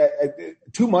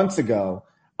 2 months ago,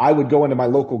 I would go into my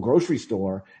local grocery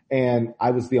store and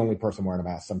I was the only person wearing a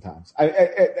mask sometimes.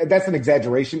 That's an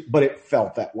exaggeration, but it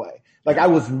felt that way. Like I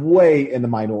was way in the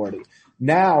minority.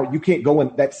 Now you can't go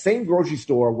in that same grocery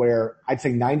store where I'd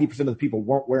say 90% of the people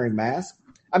weren't wearing masks.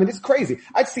 I mean, it's crazy.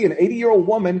 I'd see an 80-year-old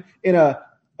woman in a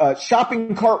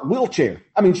shopping cart wheelchair.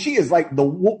 I mean, she is like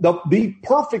the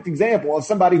perfect example of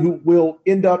somebody who will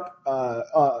end up,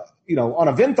 on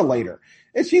a ventilator.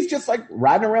 And she's just like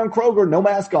riding around Kroger, no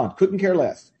mask on, couldn't care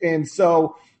less. And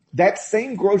so that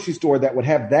same grocery store that would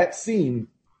have that scene,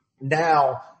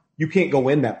 now you can't go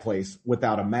in that place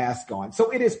without a mask on.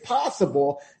 So it is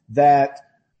possible that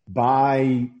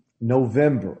by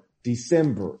November,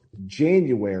 December,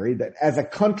 January, that as a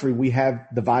country, we have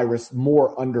the virus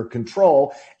more under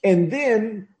control. And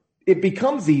then it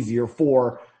becomes easier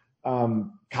for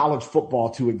college football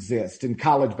to exist and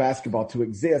college basketball to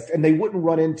exist. And they wouldn't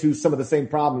run into some of the same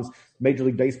problems Major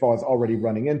League Baseball is already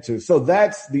running into. So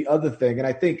that's the other thing. And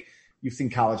I think you've seen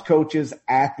college coaches,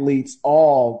 athletes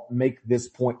all make this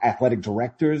point, athletic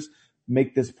directors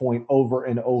make this point over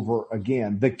and over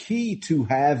again. The key to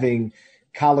having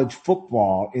college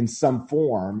football in some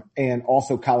form and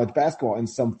also college basketball in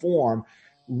some form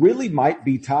really might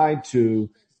be tied to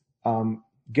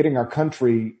getting our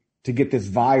country to get this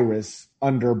virus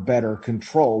under better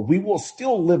control. We will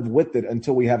still live with it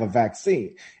until we have a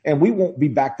vaccine, and we won't be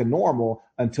back to normal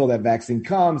until that vaccine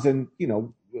comes. And,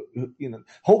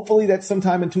 hopefully that's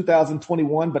sometime in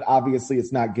 2021, but obviously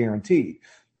it's not guaranteed.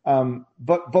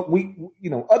 But we,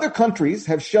 other countries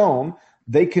have shown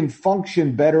they can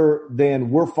function better than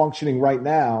we're functioning right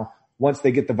now once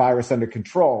they get the virus under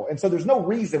control. And so there's no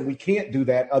reason we can't do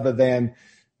that other than,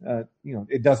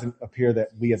 it doesn't appear that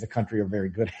we as a country are very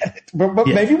good at it. But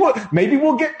maybe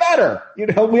we'll get better.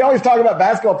 We always talk about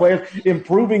basketball players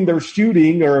improving their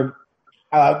shooting or,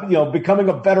 becoming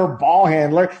a better ball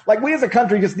handler. Like we as a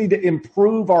country just need to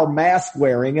improve our mask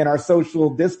wearing and our social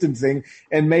distancing.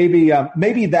 And maybe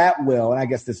that will, and I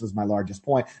guess this was my largest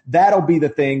point, that'll be the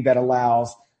thing that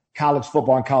allows college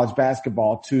football and college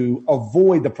basketball to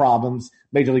avoid the problems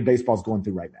Major League Baseball is going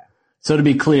through right now. So to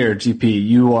be clear, GP,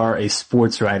 you are a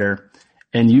sports writer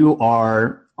and you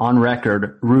are on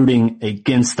record rooting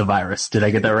against the virus. Did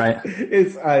I get that right?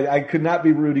 I could not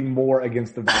be rooting more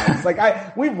against the virus.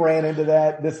 Like we ran into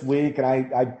that this week, and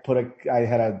I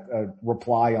had a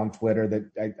reply on Twitter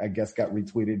that I guess got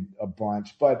retweeted a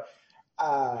bunch. But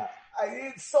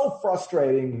it's so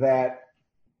frustrating that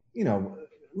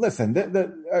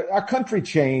listen, our country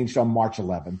changed on March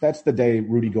 11th. That's the day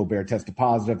Rudy Gobert tested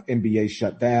positive. NBA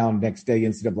shut down. Next day,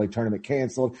 NCAA tournament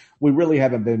canceled. We really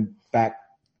haven't been back.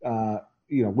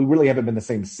 We really haven't been the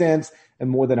same since, and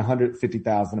more than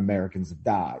 150,000 Americans have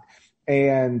died.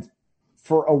 And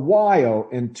for a while,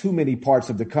 in too many parts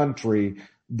of the country,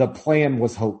 the plan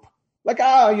was hope. Like,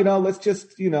 let's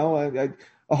just,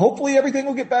 hopefully everything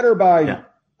will get better by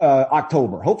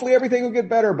October. Hopefully everything will get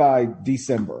better by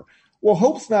December. Well,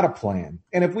 hope's not a plan.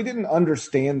 And if we didn't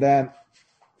understand that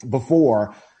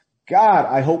before, God,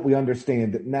 I hope we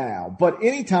understand it now. But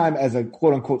anytime as a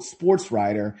quote unquote sports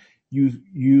writer, you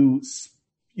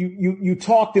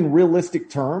talked in realistic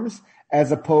terms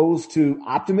as opposed to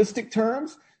optimistic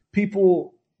terms,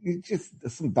 people just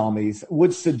some dummies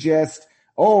would suggest,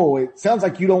 oh, it sounds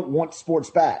like you don't want sports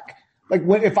back. Like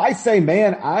if I say,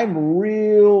 man, I'm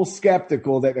real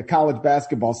skeptical that a college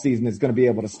basketball season is going to be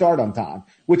able to start on time,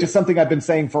 which is something I've been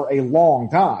saying for a long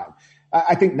time.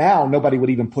 I think now nobody would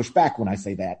even push back when I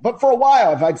say that. But for a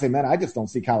while, if I'd say, man, I just don't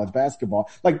see college basketball,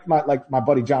 like my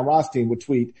buddy John Rothstein would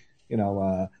tweet,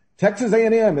 Texas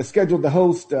A&M is scheduled to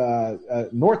host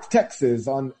North Texas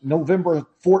on November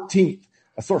 14th.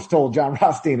 A source told John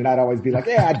Rothstein, and I'd always be like,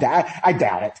 yeah, I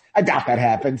doubt it. I doubt that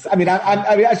happens. I mean,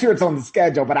 I'm sure it's on the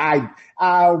schedule, but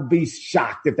I'll be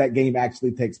shocked if that game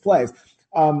actually takes place.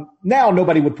 Now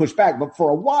nobody would push back, but for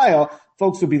a while,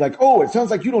 folks would be like, oh, it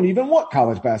sounds like you don't even want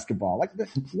college basketball. Like,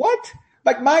 what?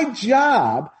 Like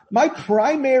my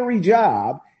primary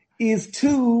job is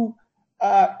to,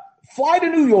 fly to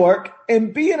New York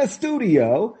and be in a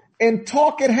studio and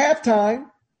talk at halftime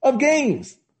of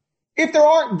games. If there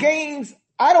aren't games,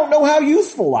 I don't know how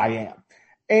useful I am.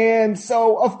 And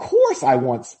so, of course, I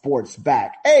want sports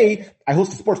back. I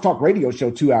host a sports talk radio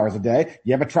show 2 hours a day.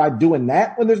 You ever tried doing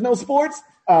that when there's no sports?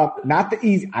 Not the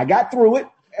easy. I got through it,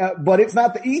 but it's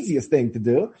not the easiest thing to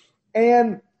do.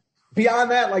 And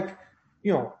beyond that,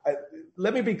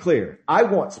 let me be clear. I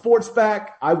want sports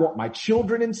back. I want my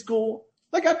children in school.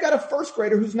 Like, I've got a first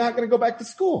grader who's not going to go back to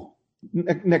school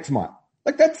next month.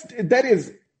 Like, that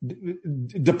is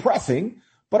depressing,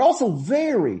 but also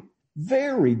very,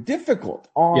 very difficult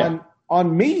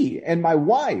on me and my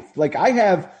wife. Like, I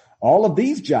have all of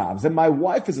these jobs and my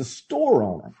wife is a store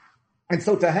owner. And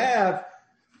so to have,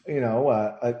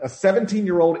 a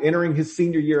 17-year-old entering his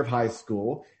senior year of high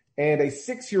school and a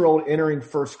 6-year-old entering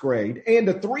first grade and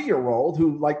a 3-year-old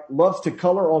who loves to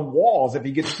color on walls if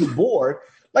he gets too bored.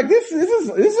 Like, this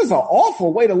is an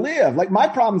awful way to live. Like, my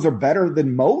problems are better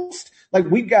than most.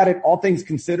 Like, we've got it, all things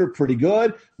considered, pretty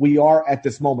good. We are at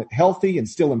this moment healthy and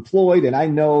still employed. And I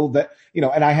know that,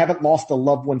 and I haven't lost a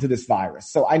loved one to this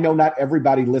virus. So I know not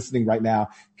everybody listening right now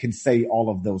can say all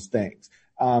of those things.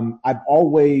 I've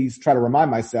always tried to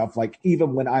remind myself, like,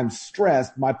 even when I'm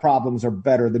stressed, my problems are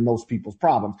better than most people's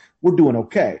problems. We're doing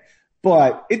okay.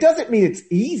 But it doesn't mean it's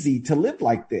easy to live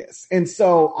like this. And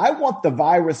so I want the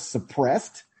virus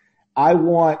suppressed. I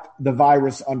want the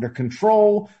virus under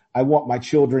control. I want my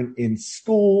children in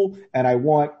school, and I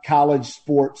want college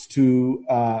sports to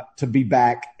be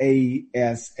back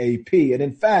ASAP. And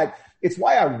in fact, it's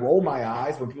why I roll my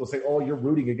eyes when people say, oh, you're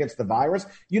rooting against the virus.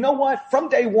 You know what? From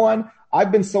day one,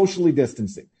 I've been socially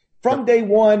distancing. From day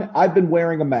one, I've been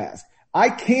wearing a mask. I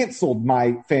canceled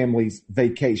my family's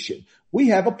vacation. We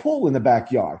have a pool in the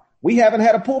backyard. We haven't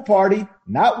had a pool party,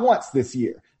 not once this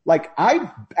year. Like,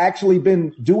 I've actually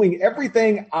been doing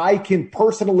everything I can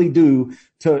personally do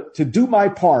to do my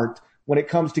part when it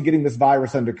comes to getting this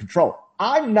virus under control.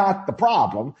 I'm not the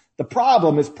problem. The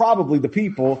problem is probably the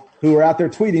people who are out there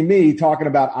tweeting me talking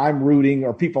about I'm rooting,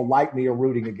 or people like me are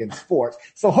rooting against sports.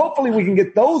 So hopefully we can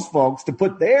get those folks to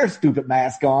put their stupid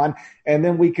mask on, and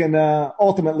then we can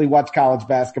ultimately watch college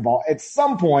basketball at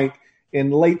some point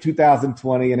in late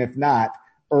 2020, and if not,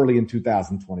 early in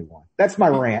 2021. That's my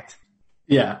rant.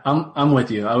 Yeah, I'm with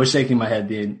you. I was shaking my head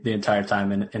the entire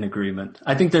time in agreement.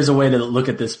 I think there's a way to look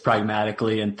at this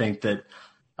pragmatically and think that,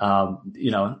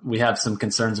 we have some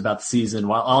concerns about the season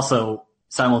while also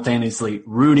simultaneously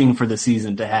rooting for the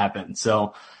season to happen.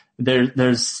 So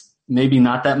there's maybe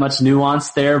not that much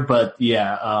nuance there, but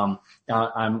yeah,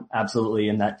 I'm absolutely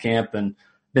in that camp and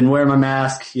been wearing my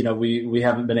mask. We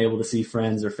haven't been able to see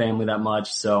friends or family that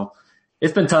much. So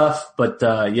it's been tough, but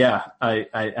I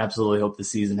absolutely hope the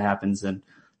season happens and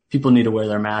people need to wear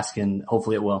their mask, and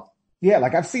hopefully it will. Yeah,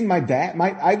 like I've seen my dad.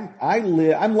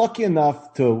 I'm lucky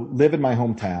enough to live in my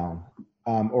hometown,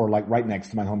 or like right next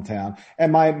to my hometown,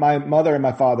 and my mother and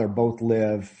my father both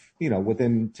live,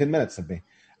 within 10 minutes of me.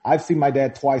 I've seen my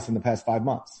dad twice in the past 5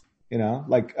 months.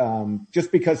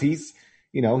 Just because he's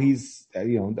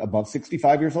above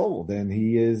 65 years old, and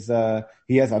he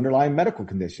has underlying medical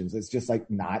conditions. It's just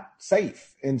not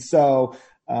safe. And so,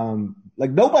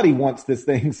 nobody wants this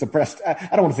thing suppressed. I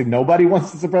don't want to say nobody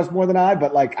wants to suppress more than I,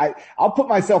 but I'll put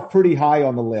myself pretty high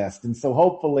on the list. And so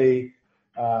hopefully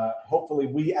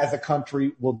we as a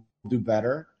country will do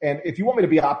better. And if you want me to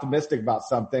be optimistic about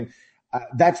something,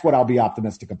 that's what I'll be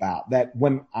optimistic about. That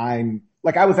when I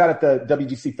was out at the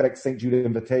WGC FedEx St. Jude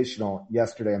Invitational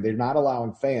yesterday, and they're not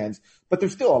allowing fans, but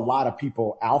there's still a lot of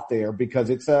people out there because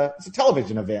it's a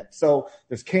television event. So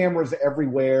there's cameras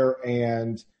everywhere,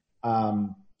 and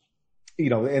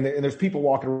and there's people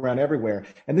walking around everywhere.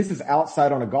 And this is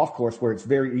outside on a golf course where it's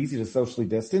very easy to socially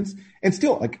distance. And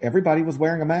still, everybody was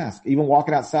wearing a mask, even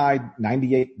walking outside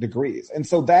 98 degrees. And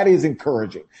so that is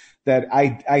encouraging that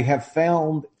I have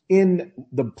found in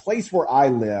the place where I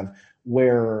live,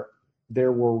 where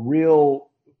there were real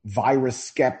virus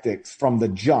skeptics from the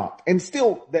jump, and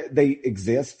still they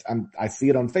exist. I see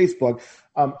it on Facebook.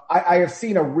 I have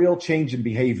seen a real change in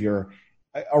behavior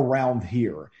around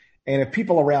here. And if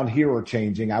people around here are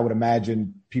changing, I would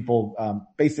imagine people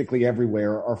basically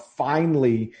everywhere are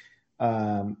finally,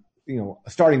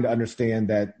 starting to understand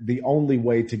that the only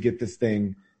way to get this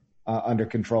thing under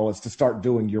control is to start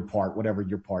doing your part, whatever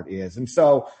your part is. And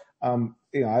so,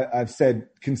 I've said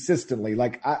consistently,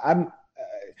 like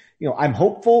I'm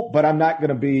hopeful, but I'm not going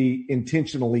to be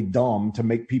intentionally dumb to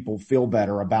make people feel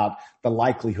better about the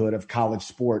likelihood of college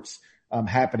sports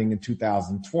happening in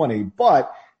 2020.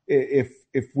 But if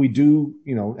we do,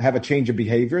 have a change of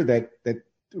behavior that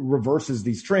reverses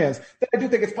these trends, then I do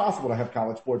think it's possible to have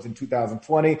college sports in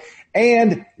 2020.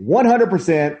 And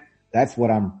 100%, that's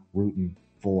what I'm rooting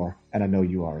for. And I know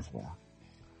you are as well.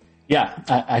 Yeah,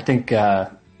 I think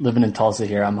living in Tulsa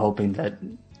here, I'm hoping that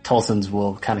Tulsans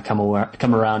will kind of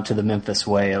come around to the Memphis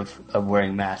way of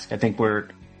wearing masks. I think we're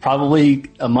probably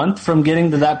a month from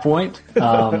getting to that point.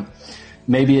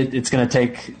 Maybe it's going to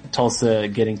take Tulsa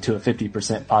getting to a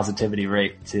 50% positivity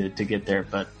rate to get there,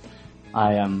 but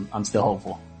I'm still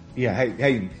hopeful. Yeah.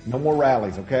 Hey, no more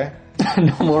rallies. Okay.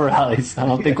 No more rallies. I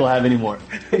don't think we'll have any more.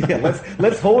 Yeah.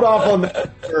 Let's hold off on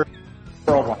that for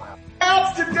a while.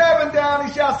 Shouts to Devin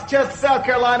Downey. Shouts to Chester, South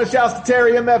Carolina. Shouts to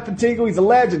Terry M.F. Fatigo. He's a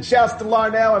legend. Shouts to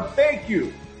Larnell. And thank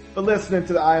you for listening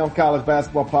to the Eye on College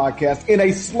Basketball Podcast in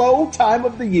a slow time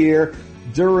of the year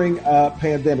during a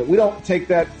pandemic. We don't take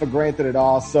that for granted at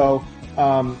all. So,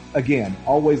 again,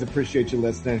 always appreciate you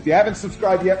listening. If you haven't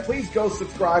subscribed yet, please go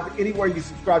subscribe anywhere you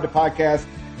subscribe to podcasts,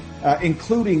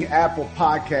 including Apple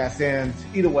Podcasts. And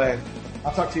either way,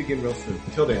 I'll talk to you again real soon.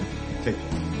 Until then, take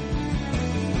care.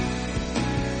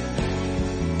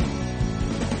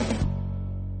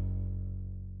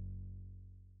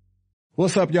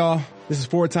 What's up, y'all? This is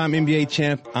four-time NBA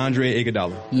champ Andre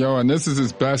Iguodala. Yo, and this is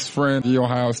his best friend, the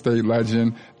Ohio State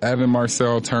legend, Evan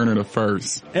Marcel Turner I.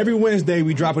 Every Wednesday,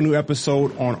 we drop a new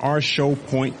episode on our show,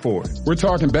 Point Forward. We're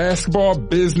talking basketball,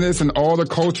 business, and all the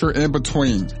culture in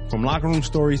between. From locker room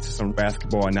stories to some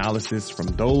basketball analysis from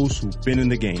those who've been in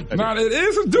the game. Nah, it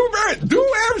is a dude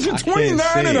averaging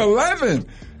 29 and 11.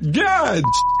 God,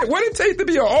 what did it take to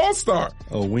be an all-star?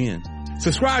 A win.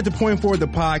 Subscribe to Point Forward, the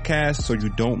podcast, so you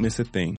don't miss a thing.